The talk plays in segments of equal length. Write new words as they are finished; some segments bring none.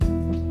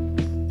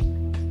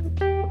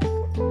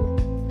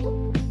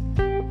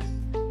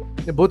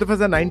both of us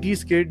are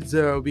 90s kids.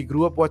 We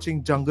grew up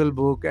watching Jungle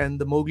Book and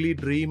the Mowgli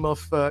dream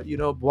of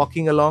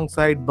walking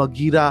alongside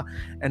Bagheera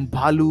and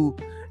Bhalu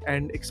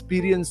and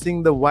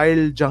experiencing the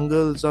wild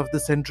jungles of the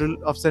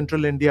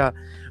central India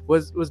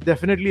was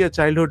definitely a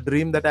childhood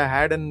dream that I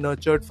had and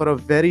nurtured for a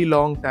very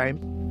long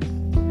time.